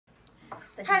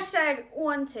Hashtag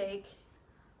one take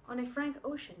on a Frank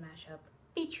Ocean mashup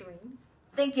featuring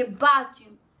Thinking About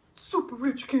You. Super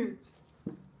Rich Kids.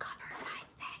 Covered by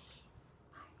Faggie.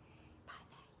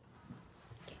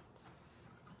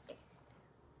 Okay.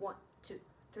 1, 2,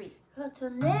 3. A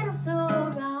tornado flew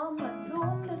around my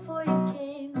room before you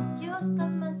came. It's used to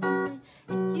messing me.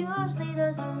 It usually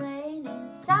doesn't rain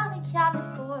in Southern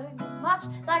California, much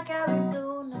like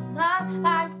Arizona. My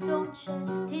eyes don't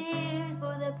shed tears,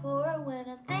 but they pour when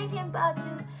I'm thinking about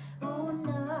you. Oh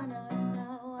no, no,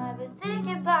 no, I've been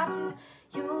thinking about you.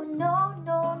 You know,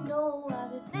 no, no,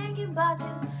 I've been thinking about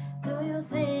you. Do you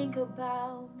think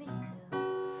about me still?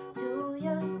 Do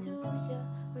ya, or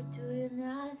do you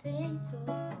not think so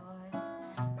far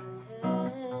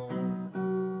ahead?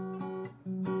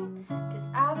 'Cause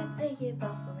I've been thinking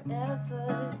about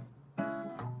forever.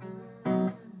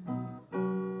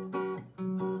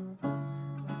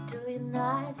 Or do you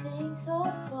not think so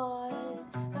far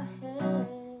ahead?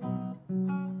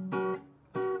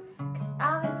 'Cause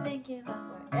I've been thinking about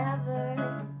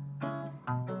forever.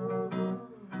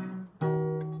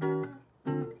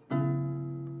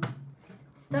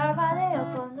 Start my day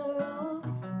up on the roof.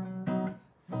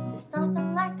 There's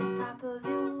nothing like this type of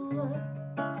view.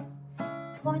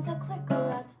 Point a clicker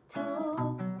at the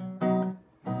tube.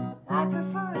 I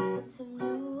prefer expensive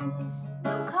news.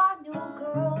 New car, new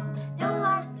girl, new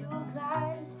lights, new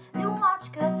glass, new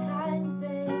watch, good times,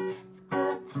 babe. It's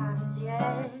good times,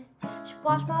 yeah. She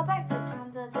wash my back 3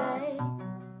 times a day.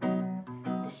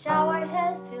 The shower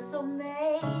head feels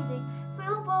amazing.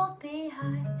 We'll both be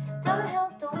high. Don't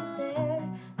help, don't stare.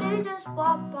 They just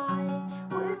walk by.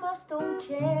 We must don't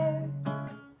care.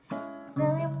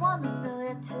 1,000,001,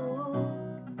 1,000,002.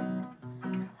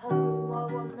 100 more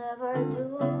will never do.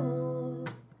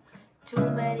 Too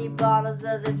many bottles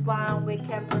of this wine we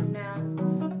can't pronounce.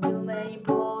 Too many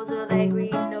bowls of that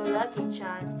green, no lucky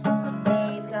charms. The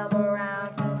maids come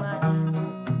around too much.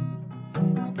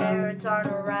 Parents aren't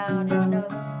around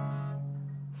enough.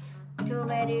 Too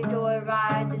many joy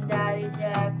rides and daddy's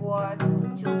Jaguar.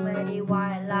 Too many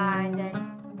white lies and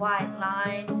white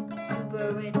lines.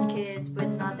 Super rich kids with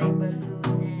nothing but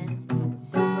loose ends.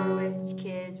 Super rich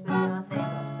kids with nothing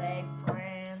but fake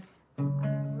friends.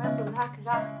 Remember, how could I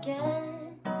forget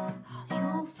how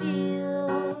you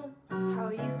feel? How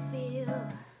you feel?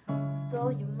 Though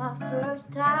you're my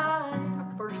first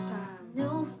time. First time.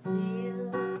 New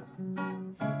feel.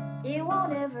 It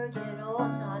won't ever get